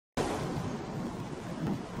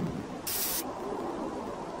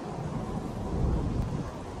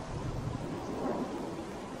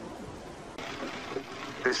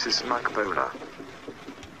This is Mike Boner.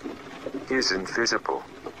 He's invisible.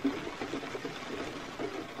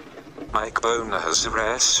 Mike Boner has a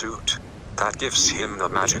rare suit that gives him the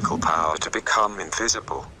magical power to become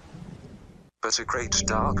invisible. But a great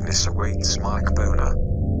darkness awaits Mike Boner.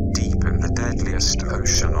 Deep in the deadliest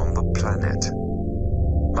ocean on the planet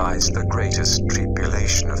lies the greatest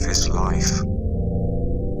tribulation of his life.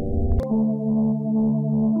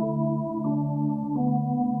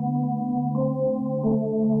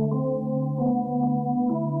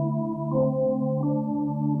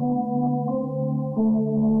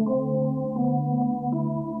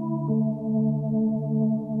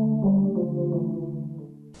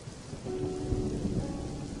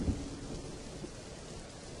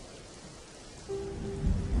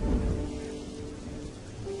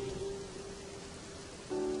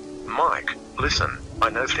 Mike, listen, I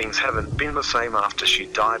know things haven't been the same after she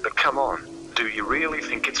died, but come on, do you really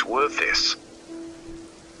think it's worth this?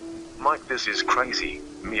 Mike, this is crazy.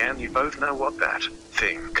 Me and you both know what that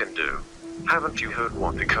thing can do. Haven't you heard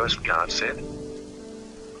what the Coast Guard said?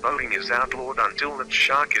 Boating is outlawed until that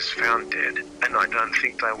shark is found dead, and I don't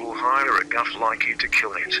think they will hire a guff like you to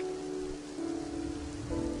kill it.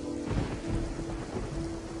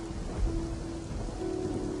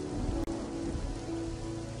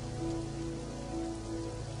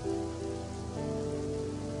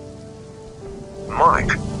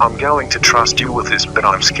 Mike, I'm going to trust you with this, but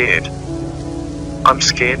I'm scared. I'm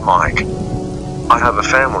scared, Mike. I have a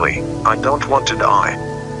family. I don't want to die.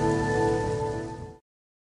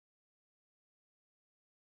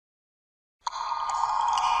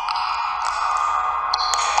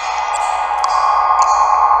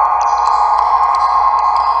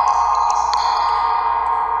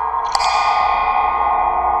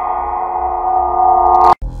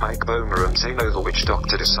 Mike Boner and Zeno the Witch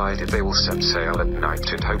Doctor decided they will set sail at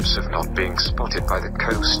night in hopes of not being spotted by the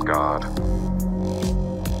Coast Guard.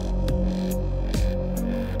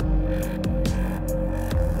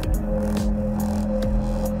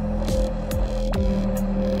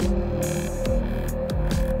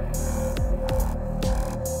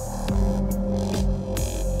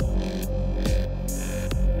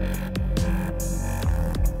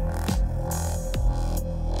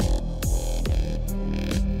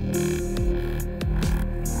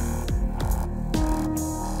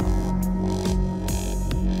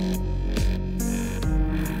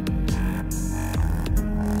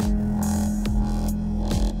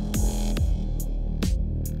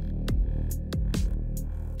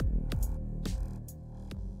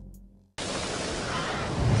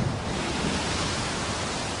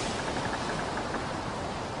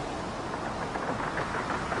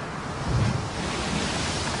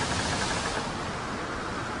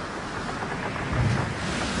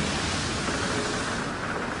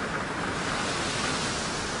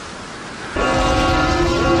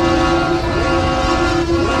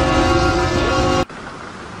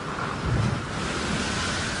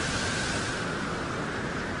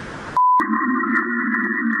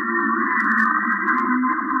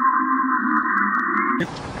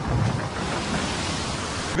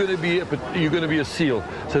 You're going to be a SEAL,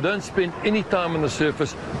 so don't spend any time on the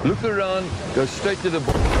surface. Look around, go straight to the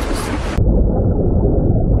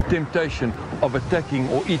temptation of attacking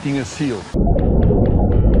or eating a SEAL.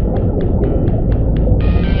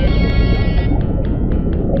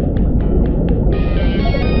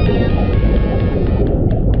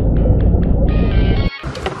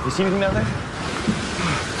 You see anything down there?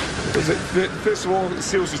 First of all, the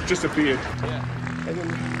seals just disappeared. Yeah. And then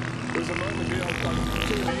there was a moment there I was like,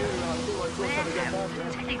 to the air, and I thought I saw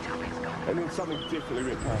something go past there. And then something definitely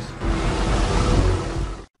went past.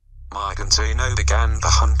 Mike and Zeno began the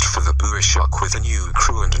hunt for the buoy shark with a new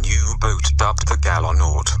crew and a new boat dubbed the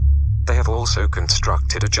Gallanaut. They have also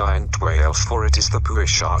constructed a giant whale, for it is the buoy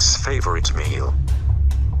shark's favorite meal.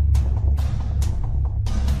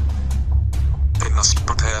 They must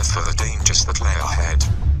prepare for the dangers that lay ahead.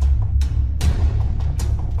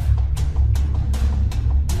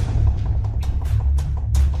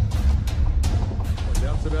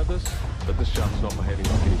 Doubts about this, but this shark's not behaving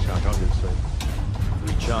like any shark I've ever seen.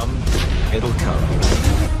 We chum, it'll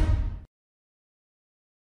come.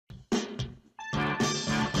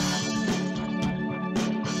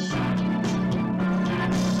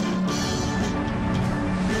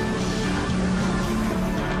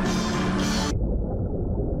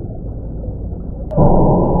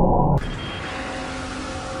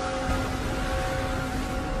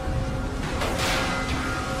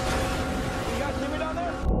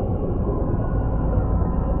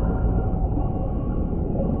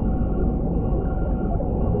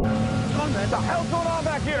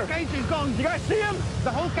 here. The cage is gone. You guys see him?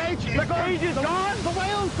 The whole cage is The gone. cage is gone? The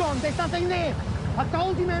whale's gone. There's nothing there. I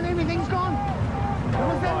told you, man, everything's gone. There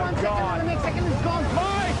was there my 1 second God. and the next second it's gone.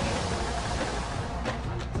 Mike!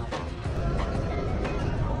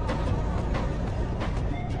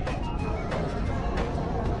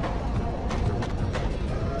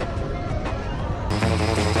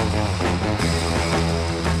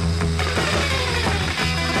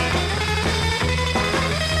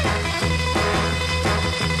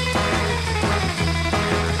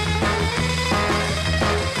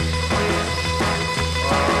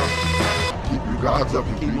 Keep your guards up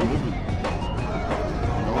and keep moving. You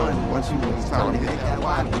know, and once it's time to hit that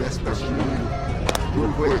wide, do that special move. Do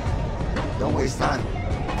it quick. Don't waste time.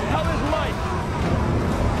 How is Mike?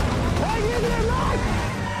 Hang in there, Mike!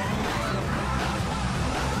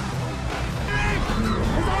 He's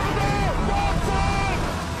over there! Go outside!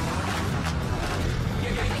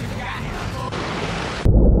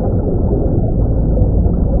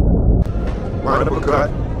 Right uppercut,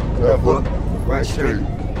 left hook, right straight.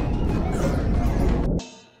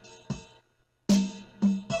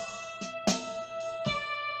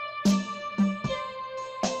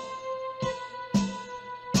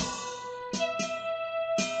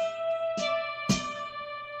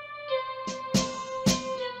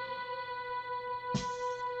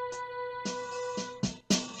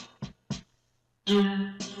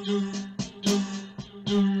 Doom, doom.